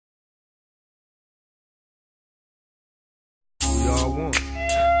all want.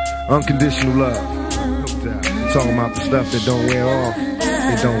 Unconditional love, no doubt. I'm talking about the stuff that don't wear off,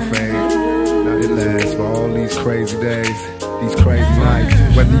 it don't fade. Now it lasts for all these crazy days, these crazy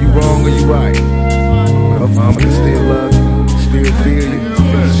nights. Whether you wrong or you right, I'ma still love you, still feel you,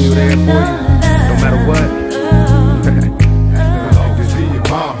 still there for you, no matter what.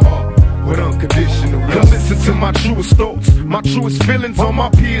 With unconditional love. Listen to my truest thoughts, my truest feelings. All my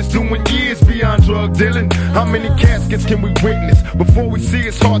peers doing years beyond drug dealing. How many caskets can we witness before we see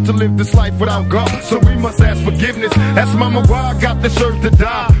it's hard to live this life without God? So we must ask forgiveness. Ask Mama why I got this earth to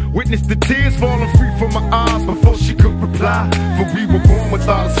die. Witness the tears falling free from my eyes before she could reply. For we were born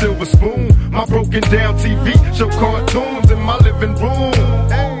without a silver spoon. My broken down TV show cartoons in my living room.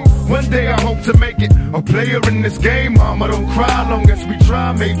 One day I hope to make it a player in this game. Mama, don't cry, long as we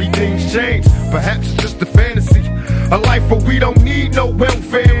try, maybe things change. Perhaps it's just a fantasy, a life where we don't need no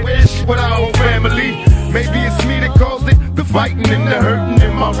welfare wish with our own family. Maybe it's me that caused it, the fighting and the hurting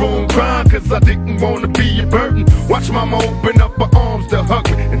in my room, crying cause I didn't want to be a burden. Watch Mama open up her arms to hug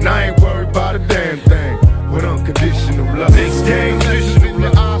me, and I ain't worried about a damn thing. With unconditional love, things change, vision in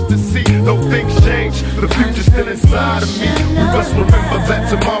your eyes to see. Though things change, the future's still inside of me. We must remember that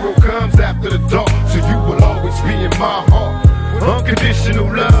tomorrow comes after the dark, so you will always be in my heart.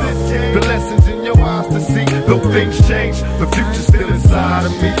 Unconditional love, the lessons in your eyes to see. Though things change, the future's still inside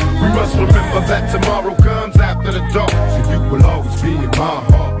of me. We must remember that tomorrow comes after the dark, so you will always be in my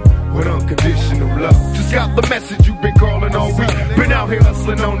heart. With unconditional love. Just got the message you've been calling all week. Been out here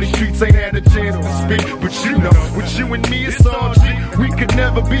hustling on the streets, ain't had a chance to speak. But you know, with you and me it's all G. We could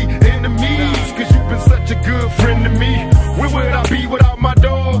never be enemies, cause you've been such a good friend to me. Where would I be without my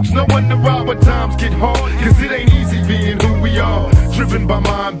dogs? No wonder why when times get hard, cause it ain't easy being who we are. Driven by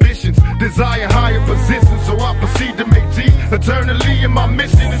my ambitions, desire higher positions, so I proceed to make G eternally. And my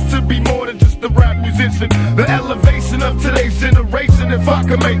mission is to be more than just a rap musician. The elevation of today's generation, if I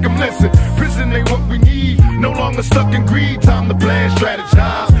can make them listen. Prison ain't what we need, no longer stuck in greed. Time to plan,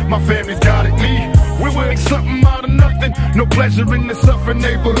 strategize, my family's guided me. We will make something out of nothing. No pleasure in the suffering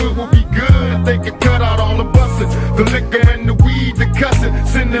neighborhood will be good if they can cut out all the busting, the liquor and the weed, the cussing.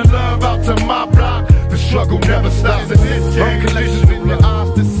 Sending love out to my block, the struggle never stops in this game. Unconditional in your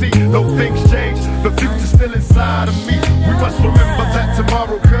eyes to see, though things change, the future's still inside of me. We must remember that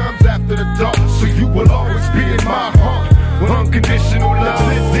tomorrow comes after the dark, so you will always be in my heart. Unconditional love,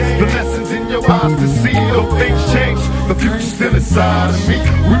 the lessons in your eyes to see. Though things change, the future's still inside of me.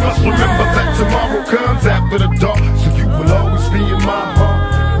 We must remember that tomorrow comes after the dark, so you will always be in my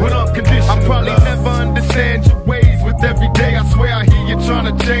heart. With unconditional I probably never understand your ways. With every day I swear I hear you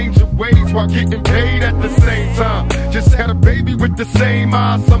trying to change your ways while getting paid at the same time. Just had a baby with the same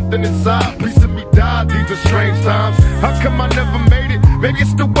eyes, something inside. Piece of me died, these are strange times. How come I never made it? Maybe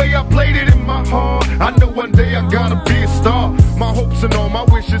it's the way I played it in my heart. I know one day I gotta be a star. My hopes and all my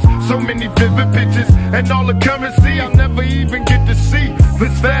wishes, so many vivid pictures, and all the currency I'll never even get to see.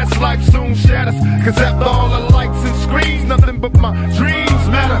 This fast life soon shatters, cause after all the lights and screens, nothing but my dreams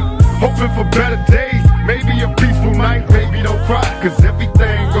matter. Hoping for better days, maybe a peaceful night. Baby, don't cry, cause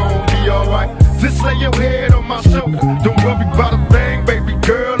everything gon' be alright. Just lay your head on my shoulder, don't worry about a thing. Baby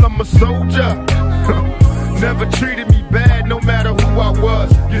girl, I'm a soldier. Never treated